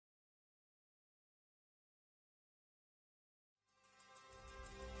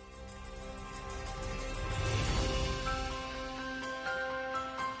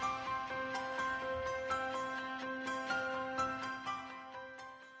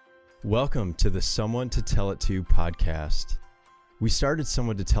Welcome to the Someone to Tell It To podcast. We started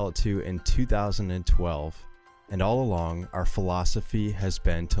Someone to Tell It To in 2012, and all along our philosophy has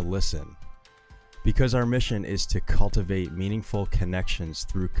been to listen. Because our mission is to cultivate meaningful connections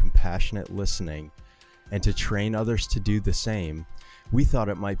through compassionate listening and to train others to do the same, we thought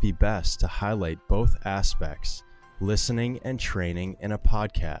it might be best to highlight both aspects, listening and training, in a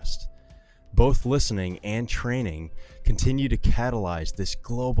podcast. Both listening and training continue to catalyze this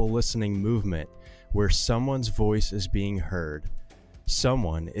global listening movement where someone's voice is being heard,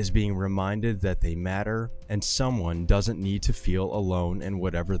 someone is being reminded that they matter, and someone doesn't need to feel alone in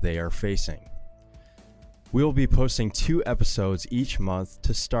whatever they are facing. We will be posting 2 episodes each month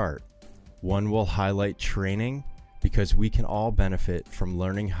to start. One will highlight training because we can all benefit from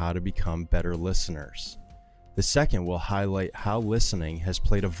learning how to become better listeners. The second will highlight how listening has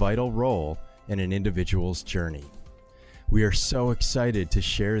played a vital role in an individual's journey. We are so excited to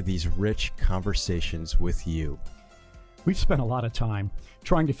share these rich conversations with you. We've spent a lot of time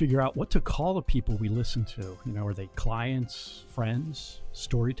trying to figure out what to call the people we listen to. Are they clients, friends,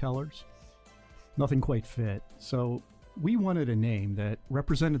 storytellers? Nothing quite fit. So we wanted a name that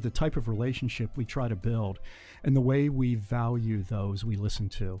represented the type of relationship we try to build and the way we value those we listen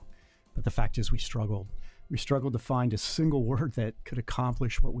to. But the fact is we struggled. We struggled to find a single word that could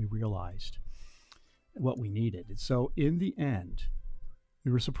accomplish what we realized, what we needed. And so in the end,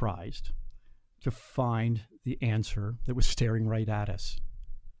 we were surprised to find the answer that was staring right at us.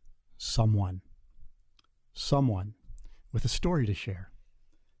 Someone. Someone with a story to share.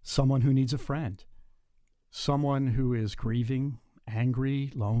 Someone who needs a friend. Someone who is grieving, angry,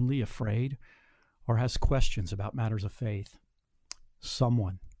 lonely, afraid, or has questions about matters of faith.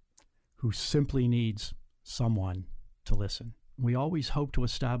 Someone who simply needs someone to listen. We always hope to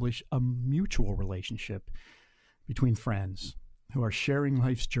establish a mutual relationship between friends who are sharing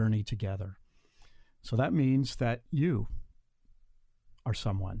life's journey together. So that means that you are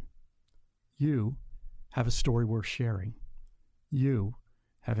someone. You have a story worth sharing. You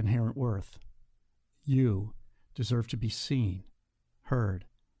have inherent worth. You deserve to be seen, heard,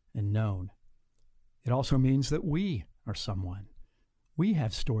 and known. It also means that we are someone. We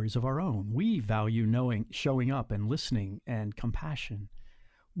have stories of our own. We value knowing, showing up and listening and compassion.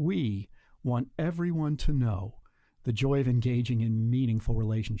 We want everyone to know the joy of engaging in meaningful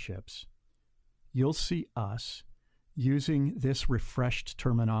relationships. You'll see us using this refreshed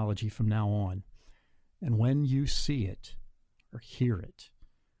terminology from now on. And when you see it or hear it,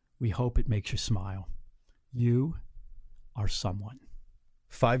 we hope it makes you smile. You are someone.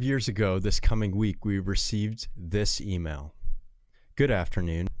 5 years ago, this coming week, we received this email. Good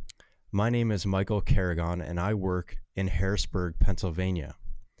afternoon. My name is Michael Carrigan, and I work in Harrisburg, Pennsylvania.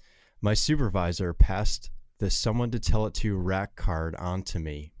 My supervisor passed the Someone to Tell It To rack card on to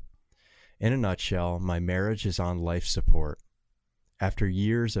me. In a nutshell, my marriage is on life support. After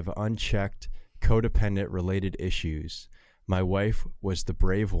years of unchecked, codependent-related issues, my wife was the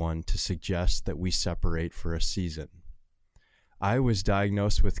brave one to suggest that we separate for a season. I was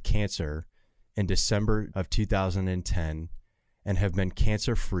diagnosed with cancer in December of 2010 and have been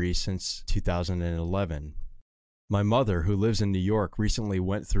cancer-free since 2011. My mother, who lives in New York, recently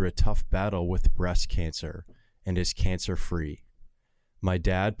went through a tough battle with breast cancer and is cancer-free. My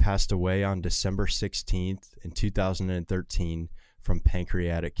dad passed away on December 16th in 2013 from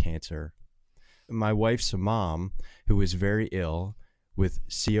pancreatic cancer. My wife's mom, who is very ill with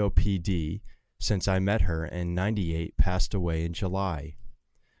COPD since I met her in '98, passed away in July.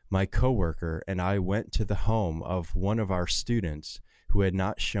 My coworker and I went to the home of one of our students who had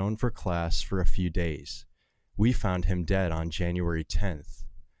not shown for class for a few days. We found him dead on January 10th.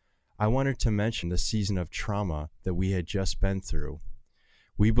 I wanted to mention the season of trauma that we had just been through.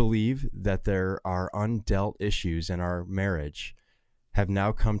 We believe that there are undealt issues in our marriage have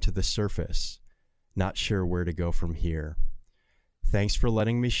now come to the surface. Not sure where to go from here. Thanks for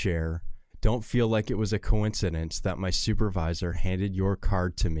letting me share. Don't feel like it was a coincidence that my supervisor handed your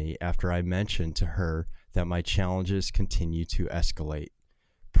card to me after I mentioned to her that my challenges continue to escalate.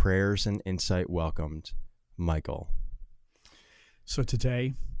 Prayers and insight welcomed. Michael. So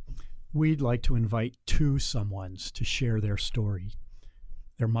today, we'd like to invite 2 someones to share their story.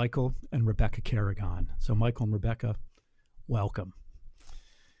 They're Michael and Rebecca Carrigan. So Michael and Rebecca, welcome.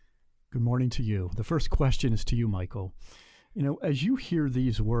 Good morning to you. The first question is to you, Michael. As you hear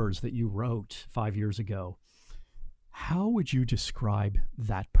these words that you wrote 5 years ago, how would you describe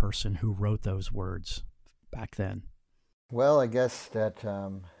that person who wrote those words back then? Well, I guess that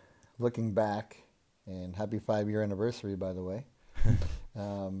looking back, and happy 5-year anniversary, by the way,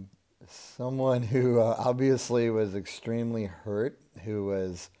 someone who obviously was extremely hurt, who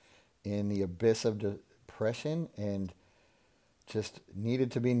was in the abyss of depression and just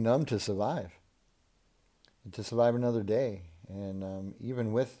needed to be numb to survive another day. And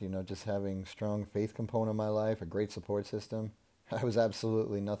even with, just having strong faith component in my life, a great support system, I was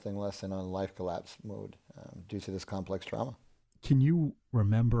absolutely nothing less than on life collapse mode due to this complex trauma. Can you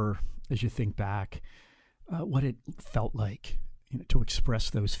remember, as you think back, what it felt like to express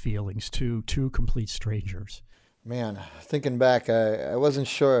those feelings to two complete strangers? Man, thinking back, I wasn't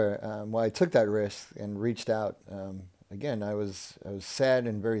sure why I took that risk and reached out. Again, I was sad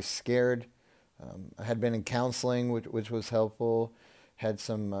and very scared. I had been in counseling, which was helpful, had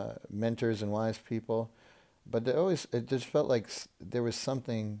some mentors and wise people, but it just felt like there was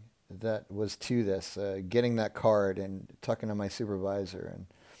something that was to this, getting that card and talking to my supervisor.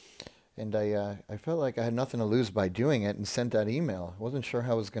 And I felt like I had nothing to lose by doing it and sent that email. I wasn't sure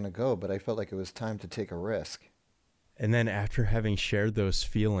how it was going to go, but I felt like it was time to take a risk. And then after having shared those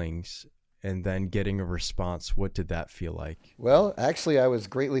feelings and then getting a response, what did that feel like? Well, actually, I was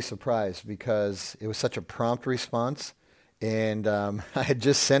greatly surprised because it was such a prompt response. And I had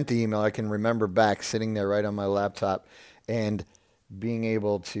just sent the email. I can remember back sitting there right on my laptop and being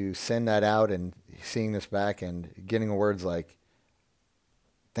able to send that out and seeing this back and getting words like,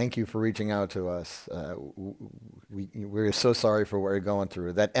 "Thank you for reaching out to us. We're so sorry for what you're going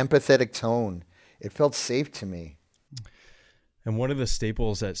through." That empathetic tone, it felt safe to me. And one of the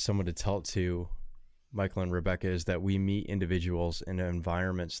staples that someone to tell it to, Michael and Rebecca, is that we meet individuals in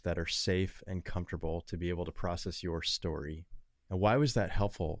environments that are safe and comfortable to be able to process your story. And why was that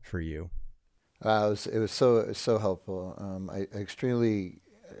helpful for you? It was so helpful. I extremely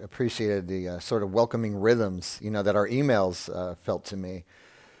appreciated the sort of welcoming rhythms, that our emails felt to me.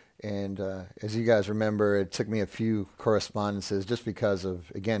 And as you guys remember, it took me a few correspondences just because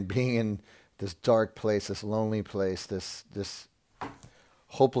of, again, being in this dark place, this lonely place, this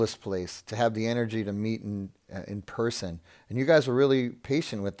hopeless place, to have the energy to meet in person. And you guys were really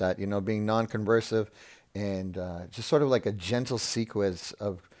patient with that, being non-conversive and just sort of like a gentle sequence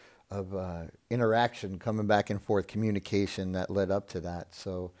of interaction coming back and forth, communication that led up to that.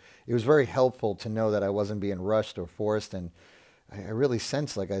 So it was very helpful to know that I wasn't being rushed or forced. And I really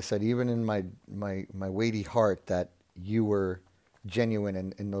sensed, like I said, even in my weighty heart, that you were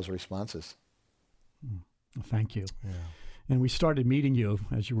genuine in those responses. Well, thank you. Yeah. And we started meeting you,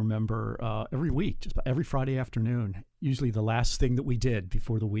 as you remember, every week, just about every Friday afternoon, usually the last thing that we did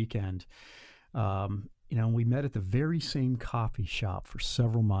before the weekend. We met at the very same coffee shop for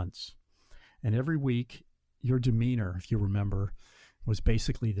several months. And every week, your demeanor, if you remember, was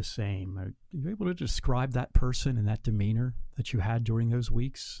basically the same. Are you able to describe that person and that demeanor that you had during those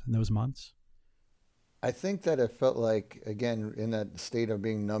weeks and those months? I think that it felt like, again, in that state of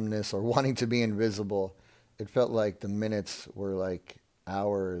being numbness or wanting to be invisible, it felt like the minutes were like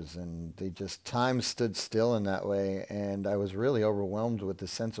hours, and time stood still in that way. And I was really overwhelmed with the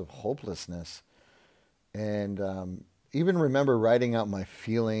sense of hopelessness. And even remember writing out my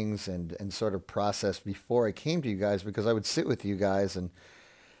feelings and sort of process before I came to you guys, because I would sit with you guys, and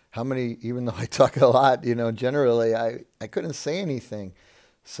even though I talk a lot, generally I couldn't say anything.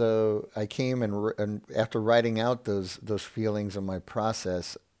 So I came and after writing out those feelings and my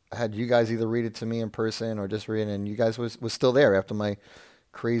process, I had you guys either read it to me in person or just read it, and you guys was still there after my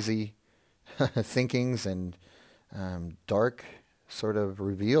crazy thinkings and dark sort of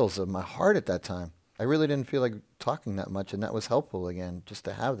reveals of my heart at that time. I really didn't feel like talking that much, and that was helpful, again, just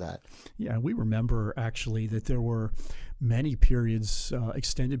to have that. Yeah, we remember actually that there were many periods,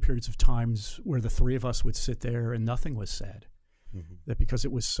 extended periods of times where the three of us would sit there and nothing was said. Mm-hmm. That because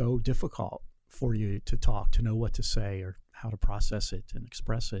it was so difficult for you to talk, to know what to say or how to process it and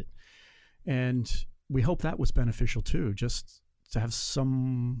express it. And we hope that was beneficial too, just to have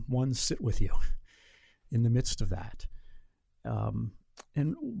someone sit with you in the midst of that.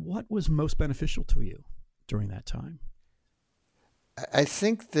 And what was most beneficial to you during that time? I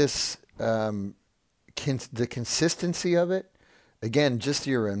think this, the consistency of it, again, just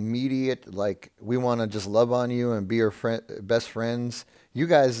your immediate, like, we want to just love on you and be your best friends. You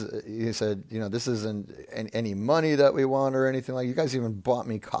guys, you said, this isn't any money that we want or anything like. You guys even bought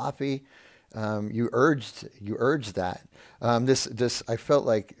me coffee. You urged that. I felt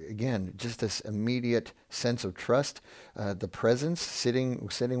like, again, just this immediate sense of trust, the presence sitting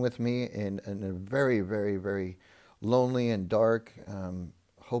with me in a very, very, very lonely and dark,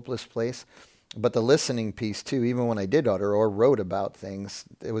 hopeless place. But the listening piece too, even when I did utter or wrote about things,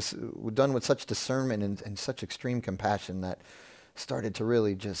 it was done with such discernment and such extreme compassion that started to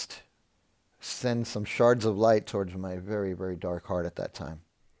really just send some shards of light towards my very, very dark heart at that time.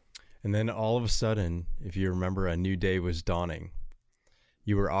 And then all of a sudden, if you remember, a new day was dawning.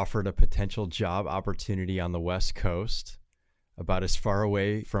 You were offered a potential job opportunity on the West Coast, about as far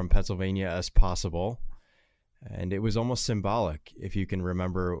away from Pennsylvania as possible. And it was almost symbolic. If you can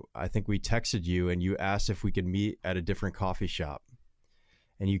remember, I think we texted you and you asked if we could meet at a different coffee shop.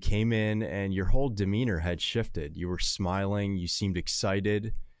 And you came in and your whole demeanor had shifted. You were smiling. You seemed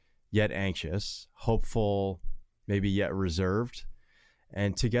excited, yet anxious, hopeful, maybe yet reserved.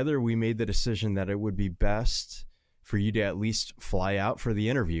 And together we made the decision that it would be best for you to at least fly out for the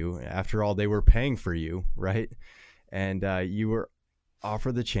interview. After all, they were paying for you, right? And you were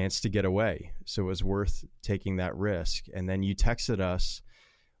offered the chance to get away. So it was worth taking that risk. And then you texted us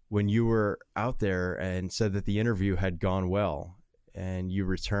when you were out there and said that the interview had gone well. And you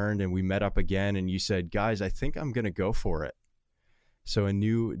returned and we met up again and you said, guys, I think I'm going to go for it. So a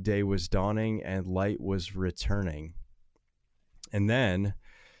new day was dawning and light was returning. And then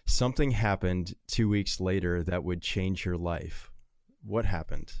something happened 2 weeks later that would change your life. What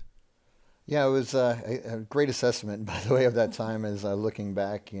happened? Yeah, it was a great assessment, by the way, of that time as looking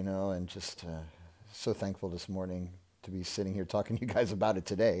back, and just so thankful this morning to be sitting here talking to you guys about it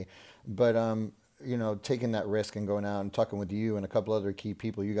today. But, taking that risk and going out and talking with you and a couple other key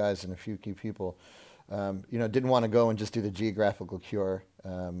people, you guys and a few key people, didn't want to go and just do the geographical cure.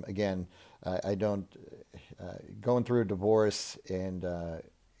 Again, I don't, going through a divorce and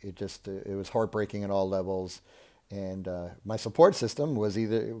it was heartbreaking at all levels. And my support system was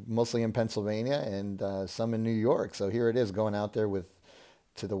either mostly in Pennsylvania and some in New York. So here it is going out there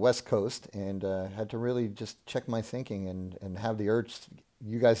to the West Coast and had to really just check my thinking and have the urge.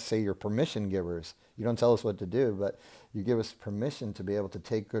 You guys say you're permission givers. You don't tell us what to do, but you give us permission to be able to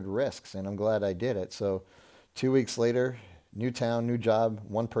take good risks. And I'm glad I did it. So 2 weeks later, new town, new job,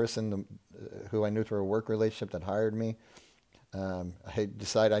 one person who I knew through a work relationship that hired me.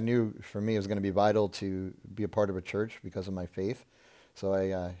 I knew for me it was going to be vital to be a part of a church because of my faith. So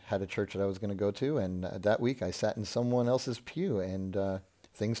I had a church that I was going to go to, and that week I sat in someone else's pew, and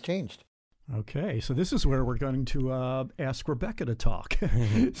things changed. Okay, so this is where we're going to ask Rebecca to talk.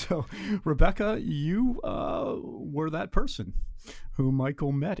 So, Rebecca, you were that person who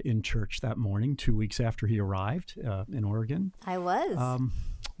Michael met in church that morning, 2 weeks after he arrived in Oregon. I was.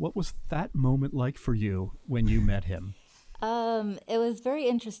 What was that moment like for you when you met him? It was very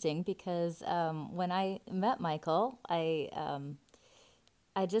interesting because when I met Michael, I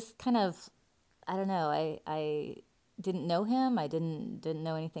just kind of, I don't know, I didn't know him. I didn't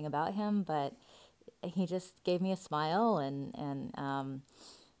know anything about him, but he just gave me a smile, and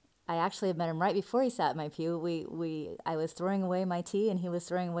I actually had met him right before he sat in my pew. I was throwing away my tea, and he was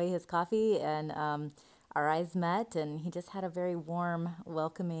throwing away his coffee, and our eyes met, and he just had a very warm,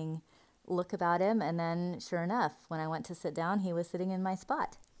 welcoming look about him. And then sure enough, when I went to sit down, he was sitting in my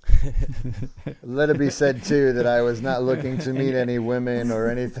spot. Let it be said too that I was not looking to meet any women or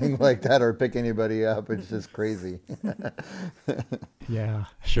anything like that or pick anybody up. It's just crazy. Yeah,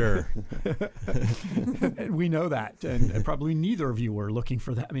 sure. We know that, and probably neither of you were looking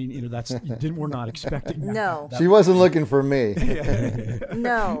for that. I mean, we're not expecting that. No, she wasn't looking for me.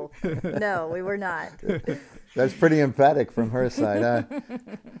 No, we were not. That's pretty emphatic from her side, huh?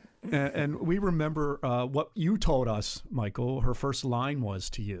 And we remember what you told us, Michael. Her first line was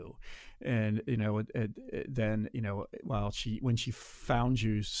to you, and then when she found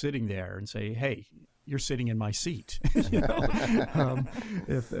you sitting there and say, "Hey, you're sitting in my seat,"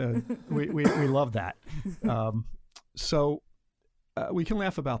 we love that. So we can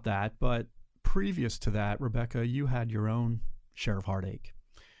laugh about that, but previous to that, Rebecca, you had your own share of heartache,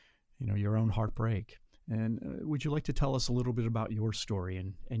 your own heartbreak. And would you like to tell us a little bit about your story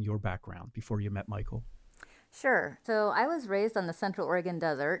and your background before you met Michael? Sure. So I was raised on the Central Oregon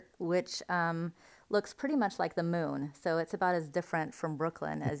Desert, which looks pretty much like the moon. So it's about as different from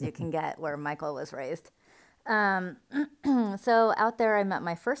Brooklyn as you can get where Michael was raised. So out there I met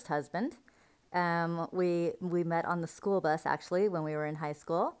my first husband. We met on the school bus, actually, when we were in high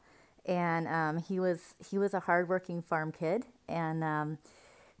school. And he was a hardworking farm kid. And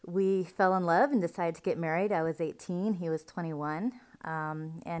we fell in love and decided to get married. I was 18. He was 21.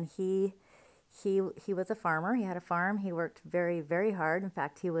 And he was a farmer. He had a farm. He worked very, very hard. In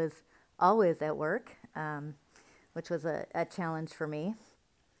fact, he was always at work, which was a challenge for me.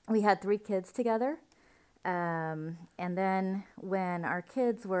 We had 3 kids together. And then when our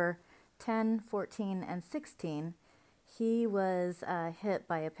kids were 10, 14, and 16, he was hit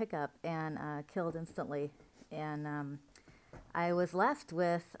by a pickup and killed instantly. And I was left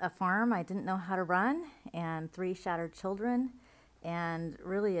with a farm I didn't know how to run and 3 shattered children. And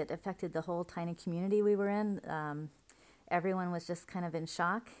really it affected the whole tiny community we were in. Everyone was just kind of in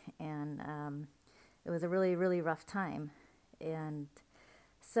shock, and it was a really, really rough time. And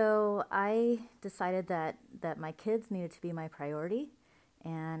So I decided that my kids needed to be my priority,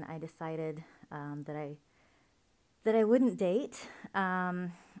 and I decided that I wouldn't date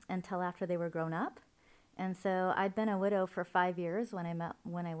until after they were grown up. And so I'd been a widow for 5 years when I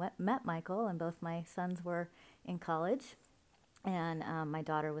met Michael, and both my sons were in college, and my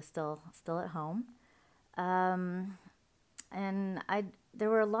daughter was still at home. And there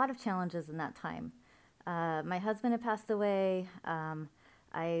were a lot of challenges in that time. My husband had passed away.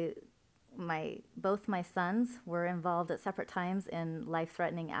 Both my sons were involved at separate times in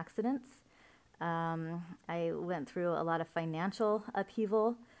life-threatening accidents. I went through a lot of financial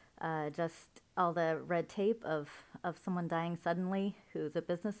upheaval, just all the red tape of someone dying suddenly who's a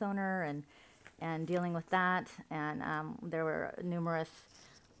business owner, and dealing with that. And there were numerous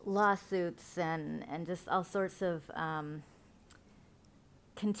lawsuits and just all sorts of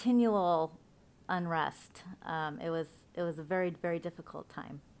continual unrest. It was a very, very difficult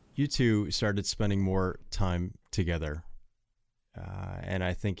time. You two started spending more time together. And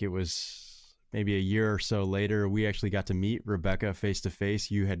I think it was maybe a year or so later, we actually got to meet Rebecca face to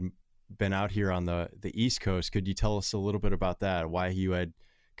face. You had been out here on the East Coast. Could you tell us a little bit about that, why you had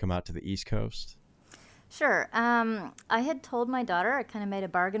come out to the East Coast? Sure. I had told my daughter, I kind of made a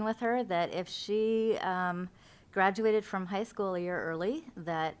bargain with her, that if she graduated from high school a year early,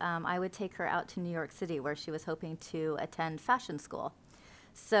 that I would take her out to New York City, where she was hoping to attend fashion school.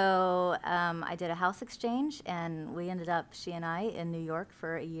 So I did a house exchange, and we ended up, she and I, in New York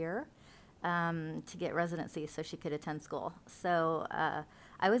for a year to get residency so she could attend school. So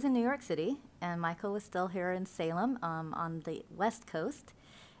I was in New York City, and Michael was still here in Salem on the West Coast.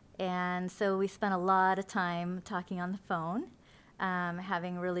 And so we spent a lot of time talking on the phone,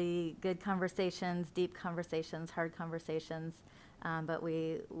 having really good conversations, deep conversations, hard conversations. But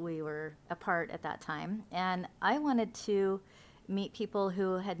we were apart at that time. And I wanted to meet people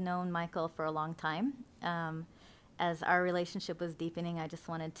who had known Michael for a long time. As our relationship was deepening, I just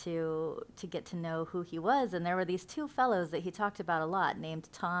wanted to get to know who he was. And there were these two fellows that he talked about a lot, named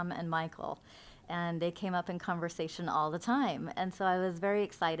Tom and Michael. And they came up in conversation all the time. And so I was very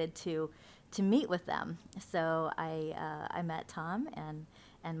excited to meet with them. So I met Tom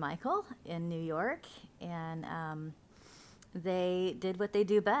and Michael in New York, and they did what they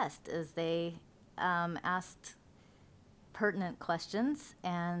do best, is they asked pertinent questions,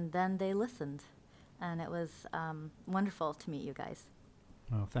 and then they listened. And it was wonderful to meet you guys.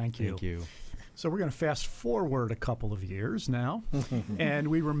 Oh, thank you. Thank you. So we're going to fast forward a couple of years now. And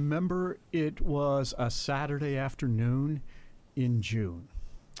we remember it was a Saturday afternoon in June.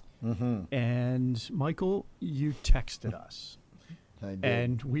 Mm-hmm. And Michael, you texted us. I did.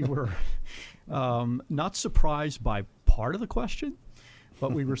 And we were not surprised by part of the question,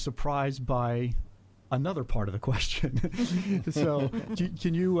 but we were surprised by another part of the question. So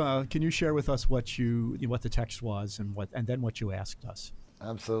can you share with us what the text was and then what you asked us?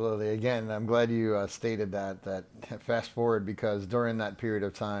 Absolutely. Again, I'm glad you stated that fast forward, because during that period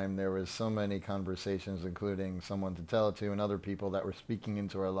of time, there was so many conversations, including someone to tell it to and other people that were speaking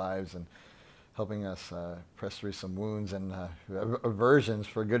into our lives and helping us press through some wounds and aversions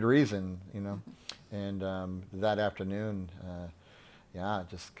for good reason, you know. And that afternoon,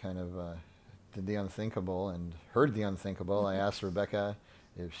 just kind of did the unthinkable and heard the unthinkable. I asked Rebecca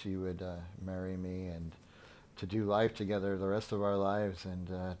if she would marry me and to do life together the rest of our lives, and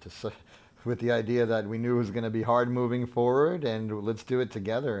with the idea that we knew it was going to be hard moving forward, and let's do it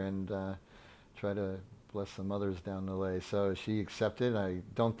together and try to bless some others down the way. So she accepted. I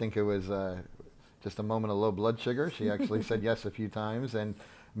don't think it was just a moment of low blood sugar. She actually said yes a few times and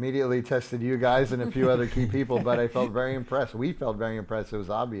immediately tested you guys and a few other key people, but I felt very impressed. We felt very impressed. It was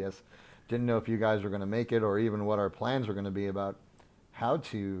obvious. Didn't know if you guys were going to make it or even what our plans were going to be about how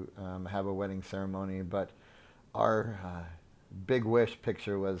to have a wedding ceremony, but our big wish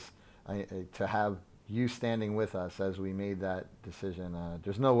picture was to have you standing with us as we made that decision.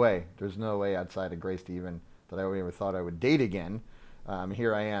 There's no way outside of Grace to even that I ever thought I would date again.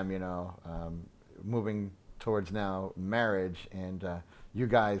 Here I am, moving towards now marriage, and you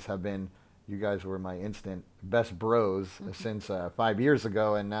guys were my instant best bros since 5 years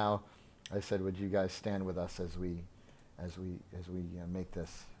ago, and now I said, would you guys stand with us as we make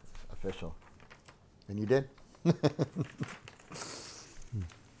this official? And you did.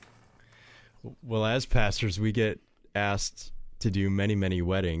 Well, as pastors, we get asked to do many, many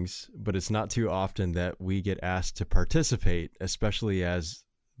weddings, but it's not too often that we get asked to participate, especially as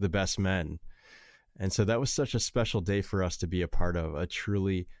the best men. And so that was such a special day for us to be a part of.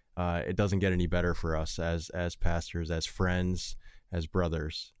 It doesn't get any better for us as pastors, as friends, as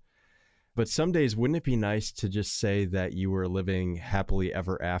brothers. But some days, wouldn't it be nice to just say that you were living happily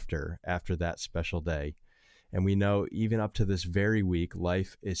ever after that special day? And we know even up to this very week,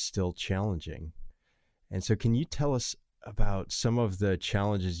 life is still challenging. And so, can you tell us about some of the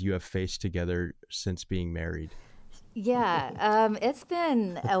challenges you have faced together since being married? Yeah, it's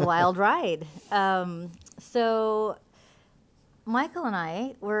been a wild ride. So Michael and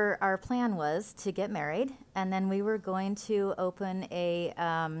I our plan was to get married, and then we were going to open a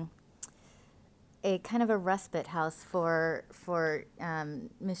kind of a respite house for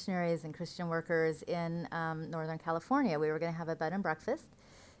missionaries and Christian workers in Northern California. We were going to have a bed and breakfast,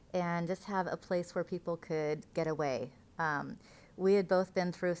 and just have a place where people could get away. We had both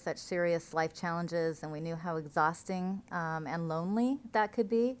been through such serious life challenges, and we knew how exhausting and lonely that could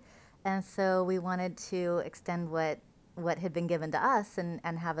be. And so we wanted to extend what had been given to us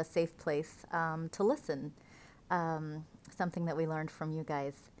and have a safe place to listen, something that we learned from you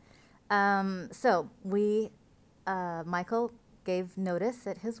guys. Michael gave notice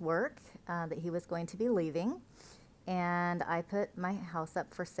at his work that he was going to be leaving, and I put my house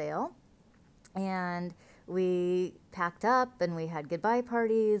up for sale. And we packed up and we had goodbye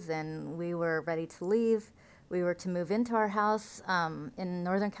parties and we were ready to leave. We were to move into our house in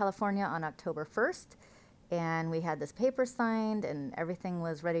Northern California on October 1st. And we had this paper signed and everything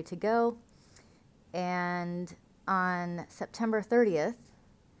was ready to go. And on September 30th,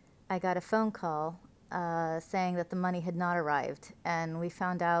 I got a phone call saying that the money had not arrived. And we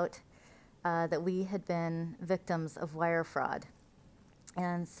found out that we had been victims of wire fraud.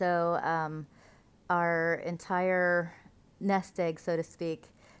 And so our entire nest egg, so to speak,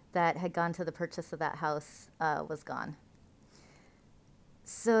 that had gone to the purchase of that house was gone.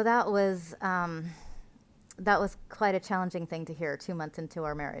 So that was quite a challenging thing to hear 2 months into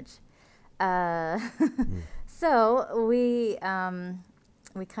our marriage. So we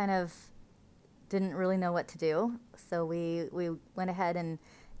kind of didn't really know what to do. So we went ahead and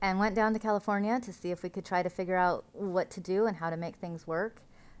went down to California to see if we could try to figure out what to do and how to make things work.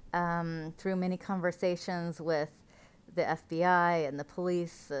 Through many conversations with the FBI and the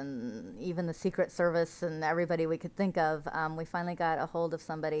police and even the Secret Service and everybody we could think of, we finally got a hold of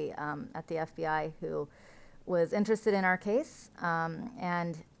somebody at the FBI who was interested in our case,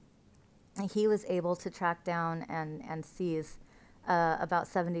 and he was able to track down and seize about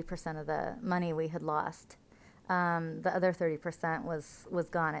 70% of the money we had lost. The other 30% was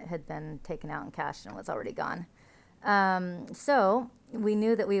gone. It had been taken out in cash and was already gone. So we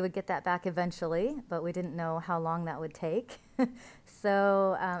knew that we would get that back eventually, but we didn't know how long that would take.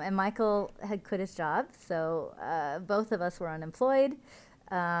 And Michael had quit his job, so both of us were unemployed.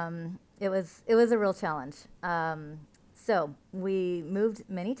 It was a real challenge. So we moved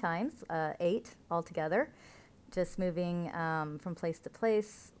many times, 8 altogether, just moving from place to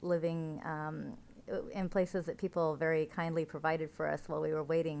place, living in places that people very kindly provided for us while we were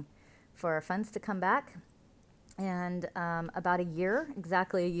waiting for our funds to come back. And about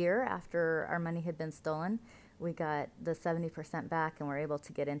exactly a year after our money had been stolen, we got the 70% back and were able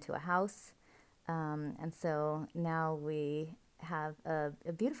to get into a house. And so now we have a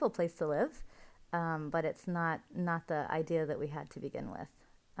beautiful place to live, but it's not the idea that we had to begin with.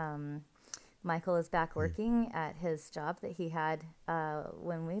 Michael is back working at his job that he had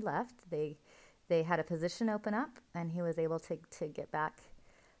when we left. They had a position open up, and he was able to get back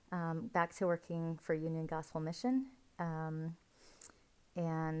to working for Union Gospel Mission.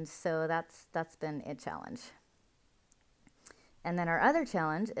 And so that's been a challenge. And then our other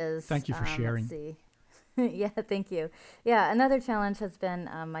challenge is... Thank you for sharing. Let's see. Yeah, thank you. Yeah, another challenge has been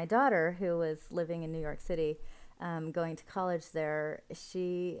my daughter, who was living in New York City, going to college there.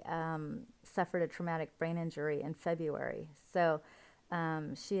 She suffered a traumatic brain injury in February. So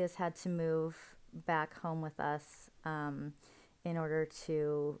she has had to move back home with us in order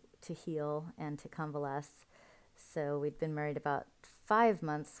to heal and to convalesce. So we'd been married about 5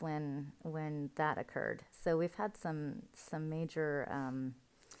 months when that occurred. So we've had some major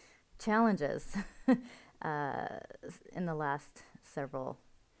challenges in the last several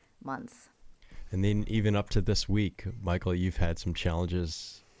months. And then even up to this week, Michael, you've had some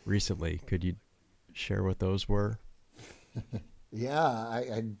challenges recently. Could you share what those were? Yeah,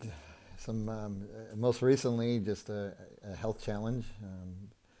 I some most recently just a health challenge.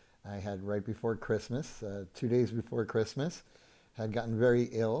 I had right before Christmas, 2 days before Christmas, had gotten very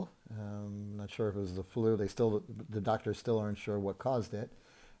ill. Not sure if it was the flu. The doctors still aren't sure what caused it,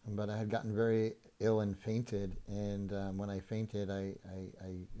 but I had gotten very ill and fainted. And when I fainted, I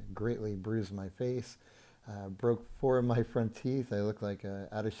greatly bruised my face. Broke 4 of my front teeth. I look like a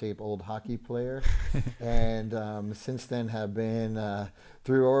out of shape old hockey player. And since then have been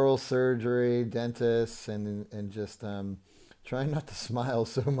through oral surgery, dentists, and just trying not to smile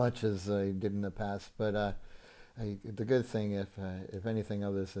so much as I did in the past. But the good thing, if anything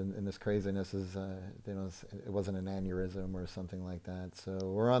of this in this craziness, is it wasn't an aneurysm or something like that. So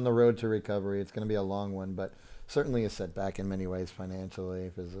we're on the road to recovery. It's going to be a long one, but certainly a setback in many ways,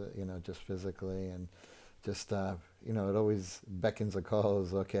 financially, just physically, and just it always beckons a call.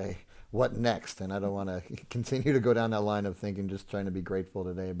 Is okay, what next? And I don't want to continue to go down that line of thinking, just trying to be grateful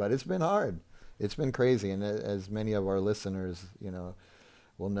today. But it's been hard. It's been crazy, and as many of our listeners,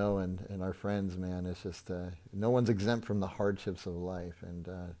 will know, and our friends, man, it's just no one's exempt from the hardships of life. And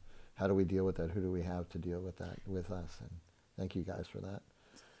how do we deal with that? Who do we have to deal with that with us? And thank you guys for that.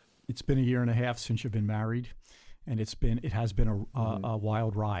 It's been a year and a half since you've been married, and it has been a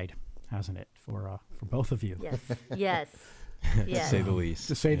wild ride, hasn't it, for both of you? Yes. Yes. Yes. To say the least.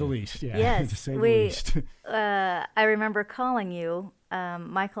 To say the least, yeah. Yes. To say the least. I remember calling you.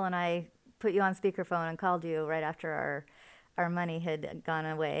 Michael and I put you on speakerphone and called you right after our money had gone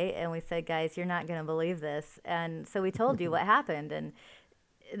away, and we said, guys, you're not going to believe this. And so we told you what happened, and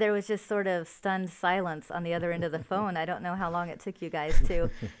there was just sort of stunned silence on the other end of the phone. I don't know how long it took you guys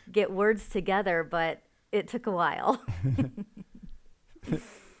to get words together, but it took a while.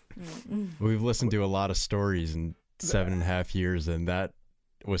 We've listened to a lot of stories in 7.5 years, and that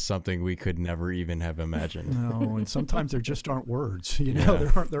was something we could never even have imagined. No, and sometimes there just aren't words.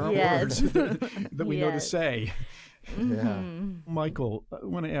 There aren't Yes. words that we know to Yes. say. Yeah. Michael, I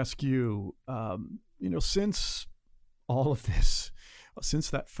want to ask you, since all of this, since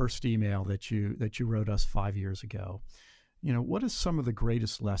that first email that you wrote us 5 years ago, what is some of the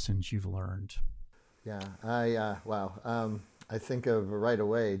greatest lessons you've learned? Yeah, I think of right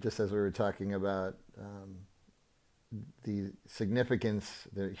away, just as we were talking about the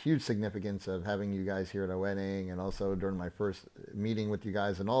huge significance of having you guys here at our wedding, and also during my first meeting with you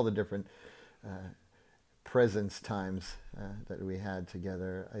guys, and all the different presence times that we had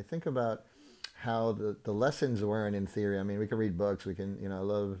together. I think about how the lessons weren't in theory. I mean, we can read books, we can, I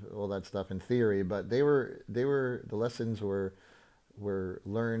love all that stuff in theory, but the lessons were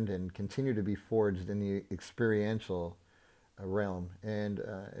learned and continue to be forged in the experiential realm, and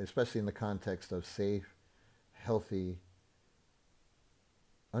especially in the context of safe, healthy,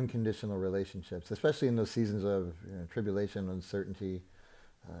 unconditional relationships, especially in those seasons of tribulation, uncertainty,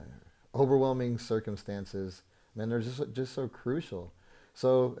 overwhelming circumstances. Man, they're just so crucial.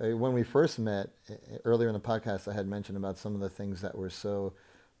 So when we first met earlier in the podcast, I had mentioned about some of the things that were so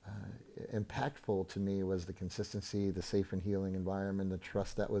impactful to me was the consistency, the safe and healing environment, the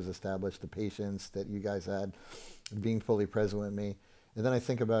trust that was established, the patience that you guys had, being fully present with me. And then I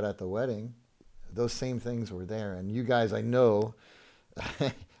think about at the wedding, those same things were there. And you guys, I know,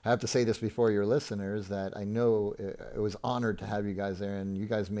 I have to say this before your listeners, that I know it was honored to have you guys there, and you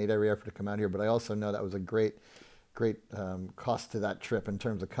guys made every effort to come out here. But I also know that was a great cost to that trip in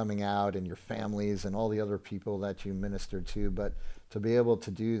terms of coming out and your families and all the other people that you ministered to. But to be able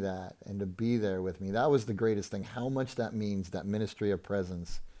to do that and to be there with me, that was the greatest thing. How much that means, that ministry of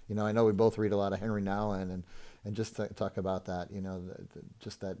presence. I know we both read a lot of Henry Nouwen, and just to talk about that,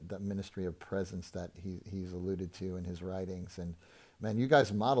 just that ministry of presence that he's alluded to in his writings. And man, you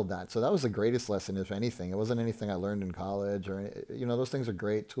guys modeled that. So that was the greatest lesson, if anything. It wasn't anything I learned in college, or, those things are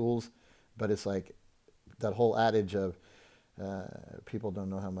great tools, but it's like that whole adage of people don't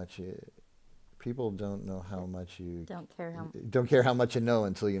know how much you don't care how much you know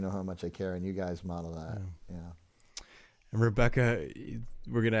until you know how much I care. And you guys model that. Yeah. And Rebecca,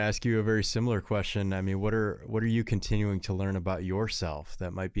 we're going to ask you a very similar question. I mean, what are you continuing to learn about yourself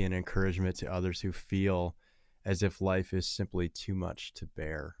that might be an encouragement to others who feel as if life is simply too much to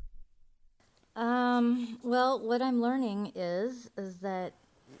bear? Well, what I'm learning is that,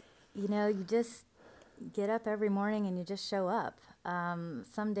 you just get up every morning and you just show up.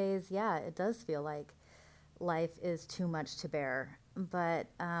 Some days, yeah, it does feel like life is too much to bear. But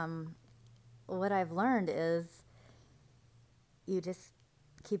what I've learned is you just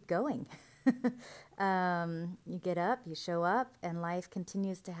keep going. You get up, you show up, and life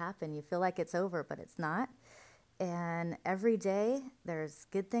continues to happen. You feel like it's over, but it's not. And every day, there's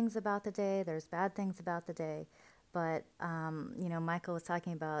good things about the day, there's bad things about the day. But, Michael was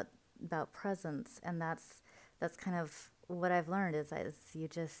talking about presence, and that's kind of what I've learned is you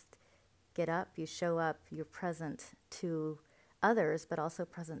just get up, you show up, you're present to others, but also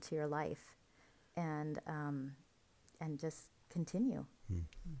present to your life, and just continue.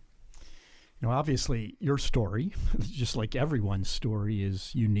 Obviously, your story, just like everyone's story,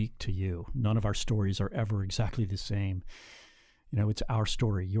 is unique to you. None of our stories are ever exactly the same. It's our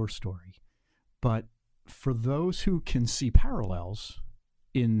story, your story. But for those who can see parallels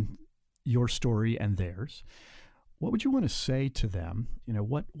in your story and theirs, what would you want to say to them?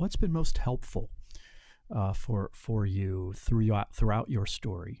 What's been most helpful for you throughout your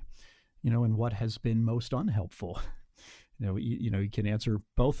story? And what has been most unhelpful? You can answer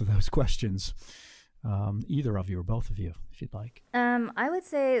both of those questions, either of you or both of you, if you'd like. I would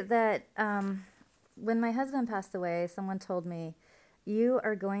say that when my husband passed away, someone told me, you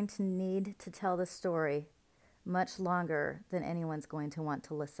are going to need to tell the story much longer than anyone's going to want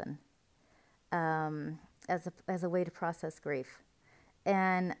to listen, as a way to process grief.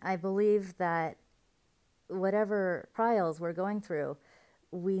 And I believe that whatever trials we're going through,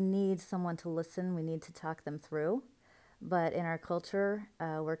 we need someone to listen. We need to talk them through. But in our culture,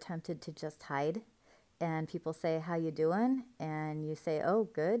 we're tempted to just hide. And people say, how you doing? And you say, oh,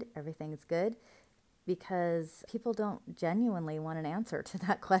 good, everything's good. Because people don't genuinely want an answer to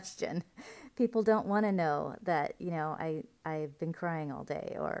that question. People don't want to know that, I've been crying all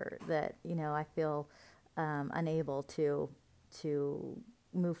day, or that, I feel unable to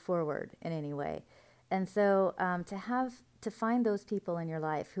move forward in any way. And so to find those people in your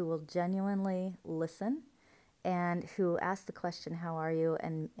life who will genuinely listen and who ask the question, how are you,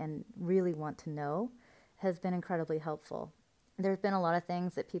 and really want to know, has been incredibly helpful. There's been a lot of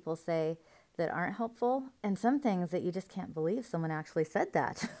things that people say that aren't helpful, and some things that you just can't believe someone actually said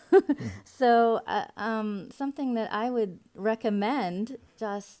that. So something that I would recommend,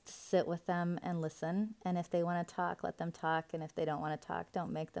 just sit with them and listen. And if they want to talk, let them talk. And if they don't want to talk,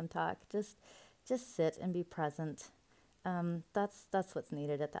 don't make them talk. Just sit and be present. That's what's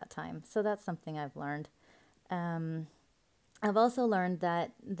needed at that time. So that's something I've learned. I've also learned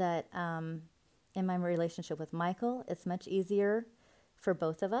that in my relationship with Michael, it's much easier for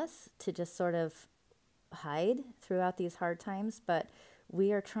both of us to just sort of hide throughout these hard times, but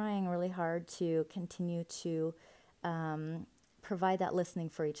we are trying really hard to continue to provide that listening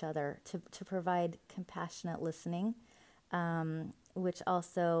for each other, to provide compassionate listening, which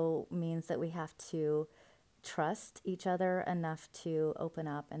also means that we have to trust each other enough to open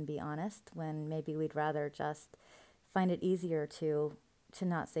up and be honest, when maybe we'd rather just find it easier to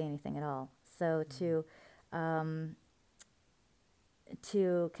not say anything at all. So to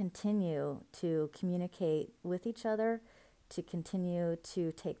continue to communicate with each other, to continue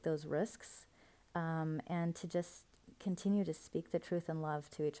to take those risks, and to just continue to speak the truth in love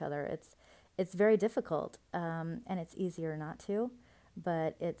to each other. It's very difficult, and it's easier not to,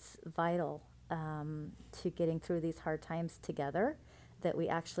 but it's vital to getting through these hard times together, that we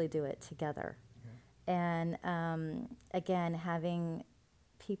actually do it together. Okay. And again, having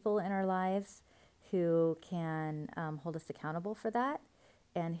people in our lives who can hold us accountable for that,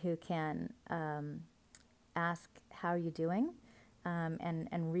 and who can ask, how are you doing?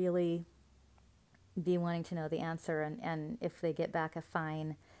 And really be wanting to know the answer. And if they get back a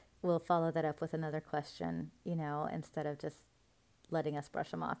fine, we'll follow that up with another question, instead of just letting us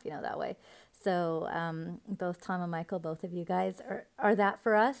brush them off, that way. So both Tom and Michael, both of you guys are that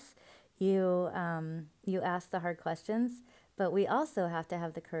for us. You ask the hard questions, but we also have to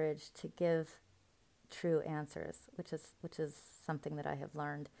have the courage to give true answers, which is something that I have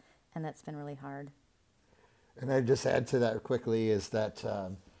learned, and that's been really hard. And I'd just add to that quickly is that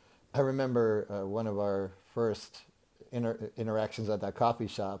I remember one of our first interactions at that coffee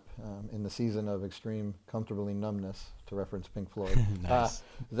shop in the season of extreme comfortably numbness, to reference Pink Floyd. Nice.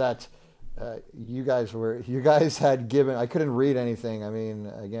 That you guys had given. I couldn't read anything. I mean,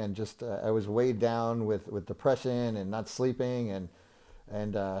 again, just I was weighed down with depression and not sleeping,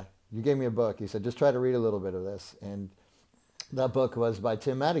 and you gave me a book. You said, just try to read a little bit of this, and that book was by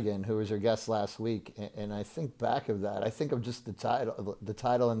Tim Madigan, who was your guest last week. And I think back of that, I think of just the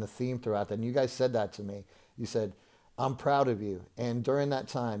title and the theme throughout that. And you guys said that to me. You said, I'm proud of you. And during that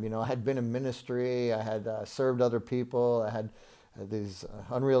time, I had been in ministry. I had served other people. I had these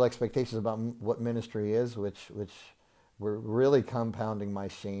unreal expectations about what ministry is, which were really compounding my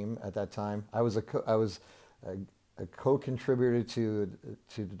shame at that time. I was a co-contributor to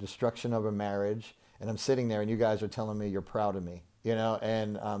the destruction of a marriage. And I'm sitting there and you guys are telling me you're proud of me,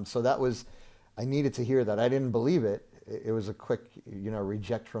 and so that was, I needed to hear that. I didn't believe it. It was a quick,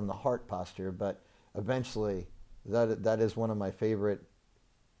 reject from the heart posture, but eventually that is one of my favorite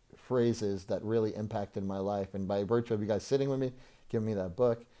phrases that really impacted my life. And by virtue of you guys sitting with me, giving me that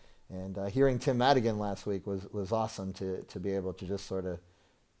book, and hearing Tim Madigan last week was awesome to be able to just sort of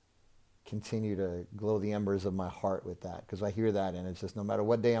continue to glow the embers of my heart with that, because I hear that and it's just, no matter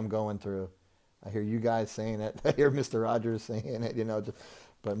what day I'm going through, I hear you guys saying it. I hear Mr. Rogers saying it,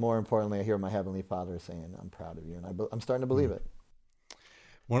 but more importantly, I hear my Heavenly Father saying, I'm proud of you. And I'm starting to believe it.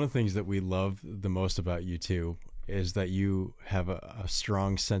 One of the things that we love the most about you two is that you have a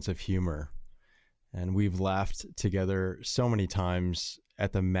strong sense of humor. And we've laughed together so many times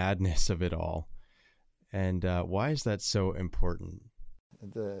at the madness of it all. And why is that so important?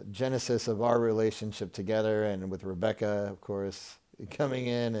 The genesis of our relationship together, and with Rebecca, of course, coming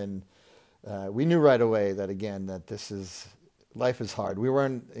in, and we knew right away that, again, that life is hard. We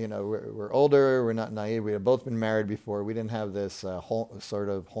weren't, we're older, we're not naive. We had both been married before. We didn't have this sort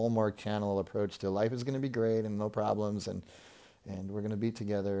of Hallmark Channel approach to life is going to be great and no problems, and we're going to be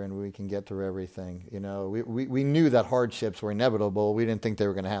together and we can get through everything. We knew that hardships were inevitable. We didn't think they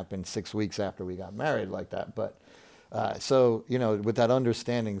were going to happen 6 weeks after we got married like that. But so, with that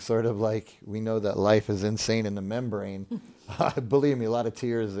understanding, sort of like we know that life is insane in the membrane. Believe me, a lot of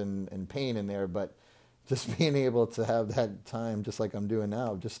tears and pain in there, but just being able to have that time, just like I'm doing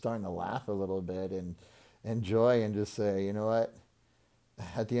now, just starting to laugh a little bit and enjoy and just say, you know what?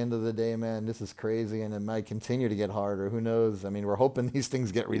 At the end of the day, man, this is crazy, and it might continue to get harder. Who knows? I mean, we're hoping these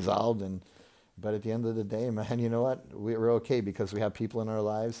things get resolved, but at the end of the day, man, you know what? We're okay because we have people in our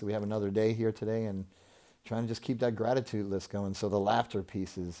lives. We have another day here today, and trying to just keep that gratitude list going. So the laughter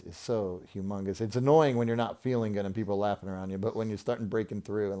piece is so humongous. It's annoying when you're not feeling good and people are laughing around you, but when you're starting breaking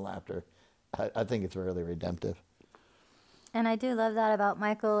through in laughter, I think it's really redemptive. And I do love that about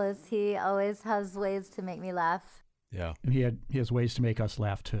Michael, is he always has ways to make me laugh. Yeah. And he has ways to make us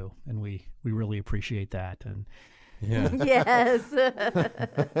laugh too, and we really appreciate that. And yeah. Yes.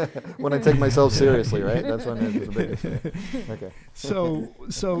 When I take myself seriously, right? That's when it's the biggest thing. Okay. So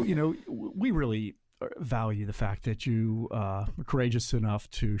we really value the fact that you are courageous enough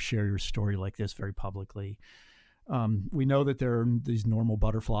to share your story like this very publicly. We know that there are these normal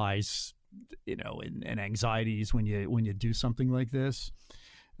butterflies, and anxieties when you do something like this.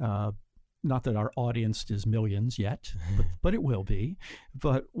 Not that our audience is millions yet, but it will be.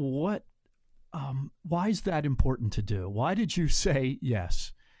 But why is that important to do? Why did you say,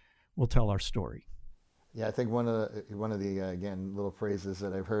 yes, we'll tell our story? Yeah, I think one of the again, little phrases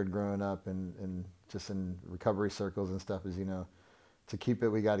that I've heard growing up and just in recovery circles and stuff is, to keep it,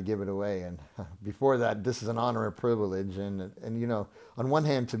 we got to give it away. And before that, this is an honor and privilege. And on one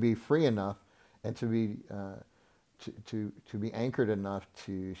hand, to be free enough and to be to be anchored enough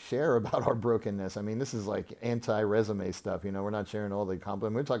to share about our brokenness. I mean, this is like anti-resume stuff. We're not sharing all the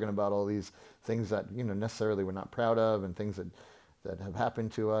compliments. We're talking about all these things that necessarily we're not proud of, and things that have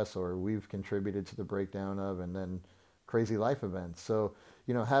happened to us or we've contributed to the breakdown of, and then crazy life events. So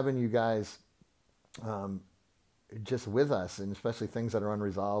having you guys just with us, and especially things that are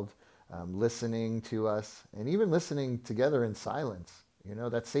unresolved, listening to us, and even listening together in silence,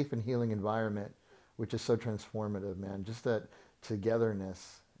 that safe and healing environment, which is so transformative, man. Just that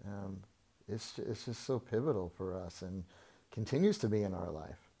togetherness, it's just so pivotal for us and continues to be in our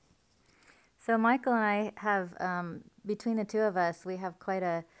life. So Michael and I have, between the two of us, we have quite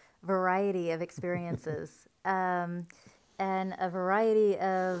a variety of experiences, and a variety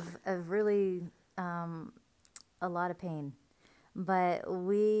of really a lot of pain. But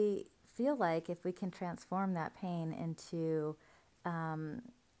we feel like if we can transform that pain into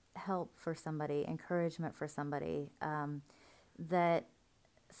help for somebody, encouragement for somebody, that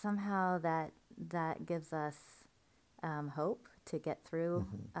somehow that gives us hope to get through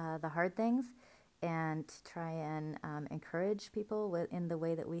the hard things, and to try and encourage people in the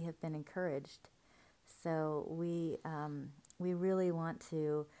way that we have been encouraged. So we really want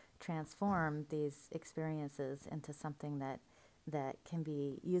to transform these experiences into something that can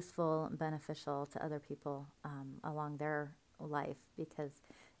be useful and beneficial to other people along their life, because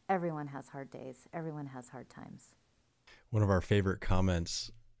everyone has hard days. Everyone has hard times. One of our favorite comments,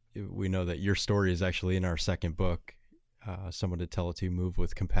 we know that your story is actually in our second book, Someone to Tell It To, Move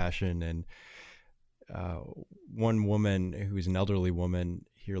with Compassion. And one woman who's an elderly woman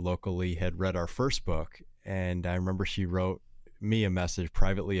here locally had read our first book. And I remember she wrote me a message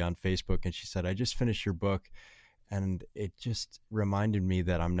privately on Facebook, and she said, I just finished your book, and it just reminded me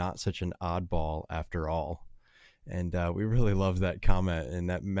that I'm not such an oddball after all. And we really loved that comment, and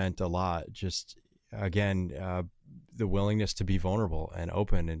that meant a lot. Just, again, the willingness to be vulnerable and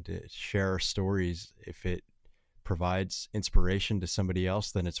open and to share our stories. If it provides inspiration to somebody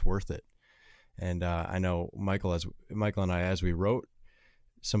else, then it's worth it. And I know Michael and I, as we wrote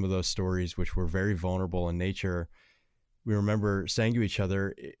some of those stories, which were very vulnerable in nature, we remember saying to each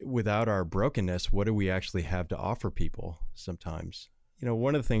other, without our brokenness, what do we actually have to offer people sometimes?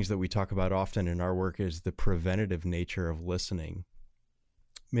 One of the things that we talk about often in our work is the preventative nature of listening.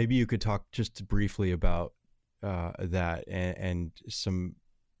 maybe you could talk just briefly about that and some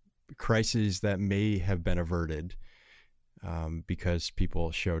crises that may have been averted because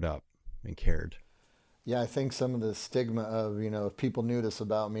people showed up and cared. Yeah, I think some of the stigma of, if people knew this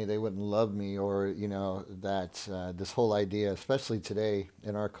about me, they wouldn't love me, or, that this whole idea, especially today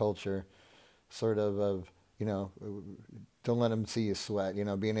in our culture, sort of, don't let them see you sweat,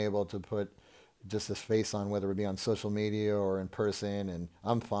 being able to put just this face on, whether it be on social media or in person, and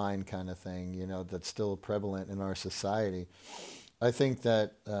I'm fine kind of thing, that's still prevalent in our society. I think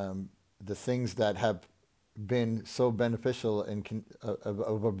that the things that have been so beneficial in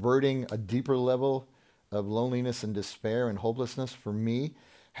of averting a deeper level of loneliness and despair and hopelessness for me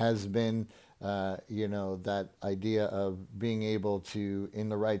has been, that idea of being able to, in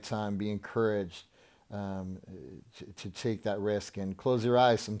the right time, be encouraged to take that risk and close your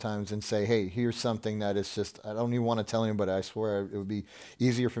eyes sometimes and say, hey, here's something that is just, I don't even want to tell anybody, I swear it would be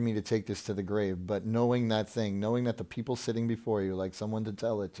easier for me to take this to the grave. But knowing that thing, knowing that the people sitting before you, like someone to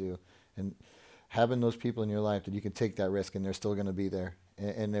tell it to, and having those people in your life that you can take that risk and they're still going to be there,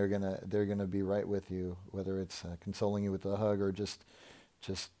 and they're gonna be right with you, whether it's consoling you with a hug or just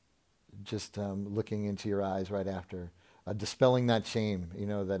looking into your eyes right after, dispelling that shame,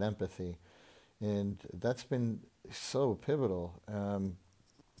 that empathy. And that's been so pivotal.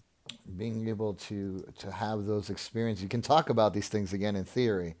 Being able to have those experiences. You can talk about these things again in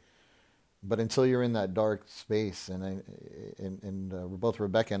theory, but until you're in that dark space, and both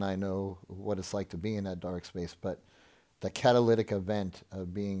Rebecca and I know what it's like to be in that dark space, but the catalytic event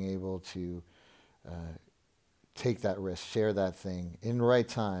of being able to take that risk, share that thing in the right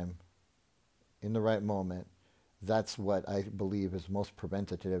time, in the right moment, that's what I believe is most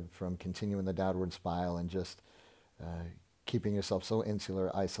preventative from continuing the downward spiral and just keeping yourself so insular,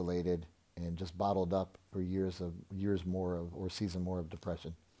 isolated, and just bottled up for years more of, or season more of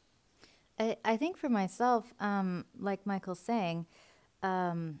depression. I think for myself, like Michael's saying,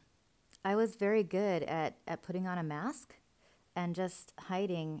 I was very good at putting on a mask and just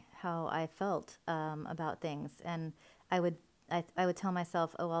hiding how I felt about things. And I would tell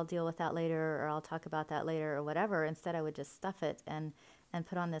myself, oh, I'll deal with that later, or I'll talk about that later, or whatever. Instead, I would just stuff it and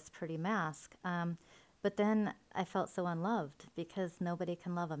put on this pretty mask. But then I felt so unloved because nobody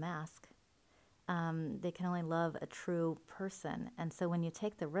can love a mask. They can only love a true person. And so when you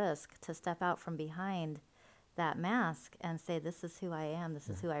take the risk to step out from behind that mask and say, this is who I am, this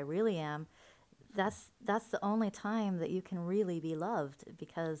is who I really am, that's the only time that you can really be loved,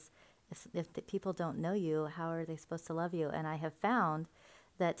 because if the people don't know you, how are they supposed to love you? And I have found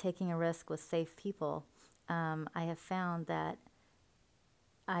that taking a risk with safe people, I have found that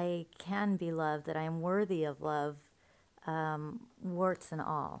I can be loved, that I am worthy of love, warts and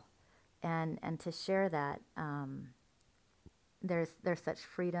all. And to share that, there's such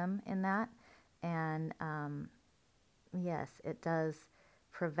freedom in that. And yes, it does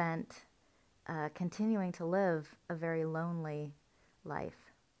prevent continuing to live a very lonely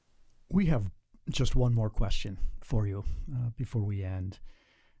life. We have just one more question for you before we end.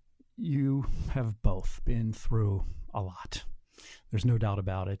 You have both been through a lot. There's no doubt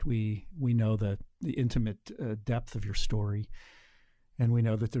about it. We know the intimate depth of your story, and we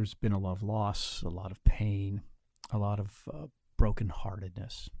know that there's been a lot of loss, a lot of pain, a lot of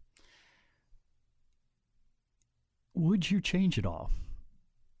brokenheartedness. Would you change it all?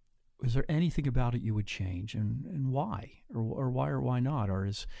 Is there anything about it you would change, and why, or why or why not, or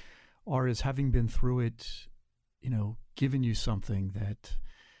is having been through it, given you something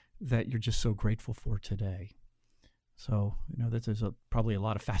that you're just so grateful for today? So that there's probably a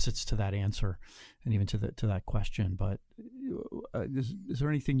lot of facets to that answer, and even to that question. But is there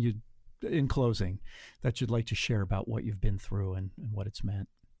anything in closing, that you'd like to share about what you've been through and what it's meant?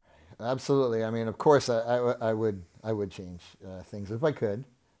 Absolutely. I mean, of course, I would change things if I could,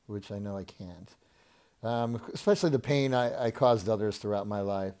 which I know I can't. Especially the pain I caused others throughout my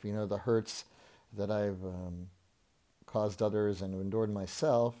life. The hurts that I've caused others and endured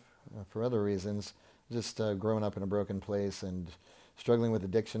myself for other reasons. Just growing up in a broken place and struggling with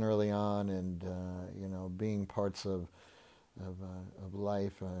addiction early on, and being parts of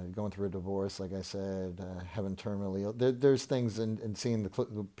life, going through a divorce, like I said, having terminally ill. There's things, and seeing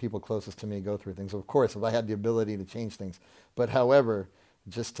the people closest to me go through things. Of course, if I had the ability to change things, but however,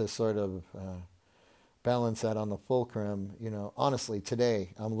 just to sort of balance that on the fulcrum, honestly,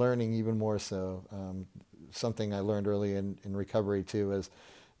 today I'm learning even more so. Something I learned early in recovery too is,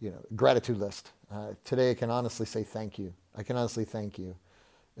 gratitude list. Today I can honestly say thank you. I can honestly thank you.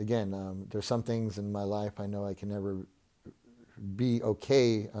 Again, there's some things in my life I know I can never be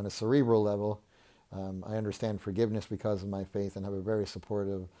okay on a cerebral level, I understand forgiveness because of my faith and have a very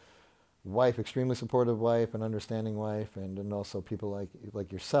supportive wife, extremely supportive wife, an understanding wife, and also people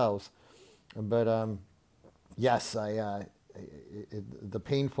like yourselves. But yes, the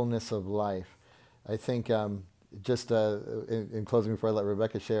painfulness of life. I think just in closing, before I let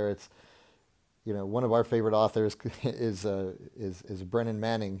Rebecca share, it's one of our favorite authors is Brennan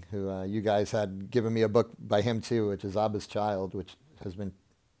Manning, who you guys had given me a book by him too, which is Abba's Child, which has been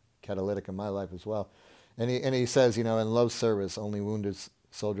catalytic in my life as well. And he says, in love's service, only wounded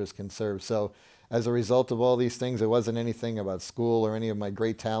soldiers can serve. So as a result of all these things, it wasn't anything about school or any of my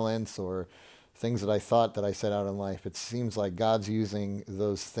great talents or things that I thought that I set out in life. It seems like God's using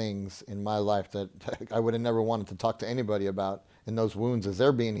those things in my life that I would have never wanted to talk to anybody about, and those wounds as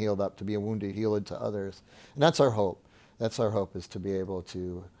they're being healed up, to be a wounded healer to others. And that's our hope. That's our hope, is to be able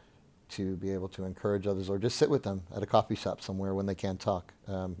to encourage others, or just sit with them at a coffee shop somewhere when they can't talk,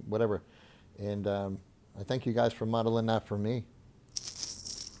 whatever. And I thank you guys for modeling that for me.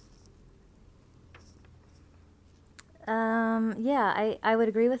 Yeah, I would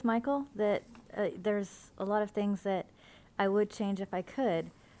agree with Michael that there's a lot of things that I would change if I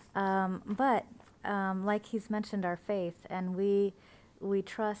could. But like he's mentioned, our faith, and we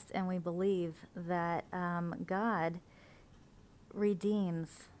trust and we believe that God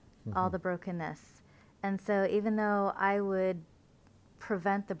redeems all the brokenness. And so even though I would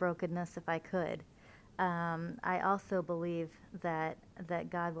prevent the brokenness if I could, I also believe that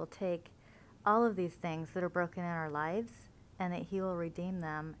God will take all of these things that are broken in our lives, and that he will redeem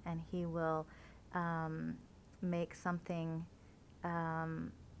them, and he will make something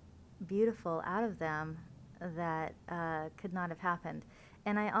beautiful out of them that could not have happened.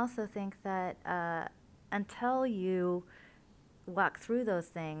 And I also think that until you walk through those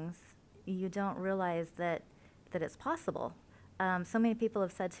things, you don't realize that it's possible. So many people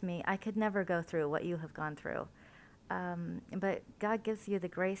have said to me, I could never go through what you have gone through. But God gives you the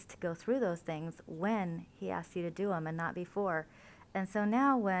grace to go through those things when he asks you to do them, and not before. And so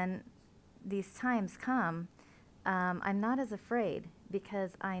now when these times come, I'm not as afraid,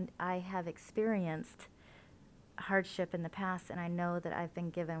 because I have experienced hardship in the past, and I know that I've been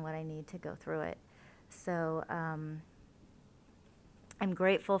given what I need to go through it. So I'm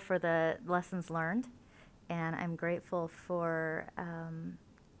grateful for the lessons learned, and I'm grateful for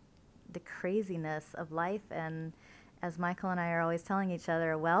the craziness of life. And as Michael and I are always telling each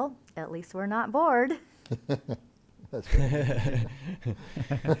other, well, at least we're not bored. That's right.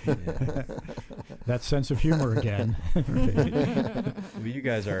 That sense of humor again. Well, you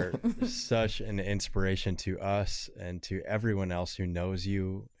guys are such an inspiration to us and to everyone else who knows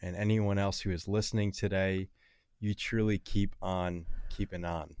you, and anyone else who is listening today. You truly keep on keeping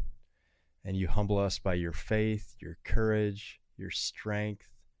on, and you humble us by your faith, your courage, your strength,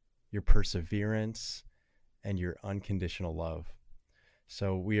 your perseverance, and your unconditional love.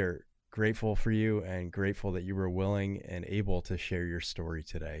 So we are grateful for you, and grateful that you were willing and able to share your story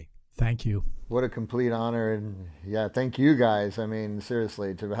today. Thank you. What a complete honor. And yeah, thank you guys. I mean,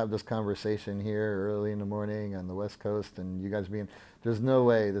 seriously, to have this conversation here early in the morning on the West Coast, and you guys there's no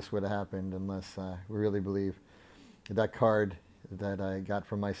way this would have happened unless we really believe that card that I got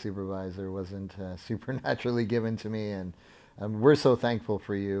from my supervisor wasn't supernaturally given to me. And we're so thankful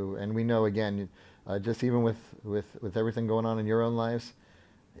for you. And we know, again, just even with everything going on in your own lives,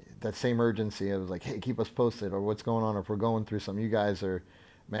 that same urgency of like, hey, keep us posted, or what's going on, or if we're going through something. You guys are,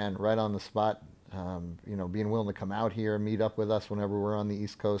 man, right on the spot, being willing to come out here and meet up with us whenever we're on the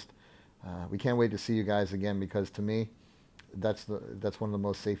East Coast. We can't wait to see you guys again, because to me, that's one of the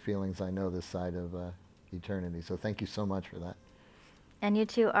most safe feelings I know this side of eternity. So thank you so much for that. And you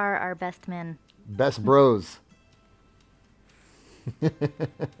two are our best men. Best bros.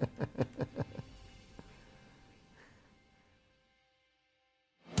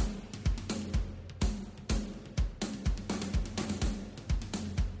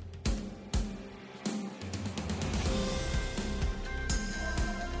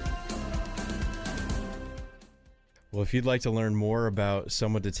 Well, if you'd like to learn more about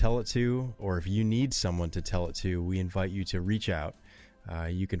someone to tell it to, or if you need someone to tell it to, we invite you to reach out.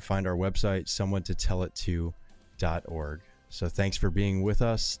 You can find our website, someonetotellitto.org. So thanks for being with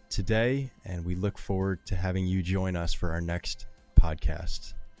us today, and we look forward to having you join us for our next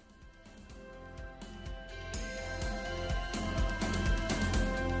podcast.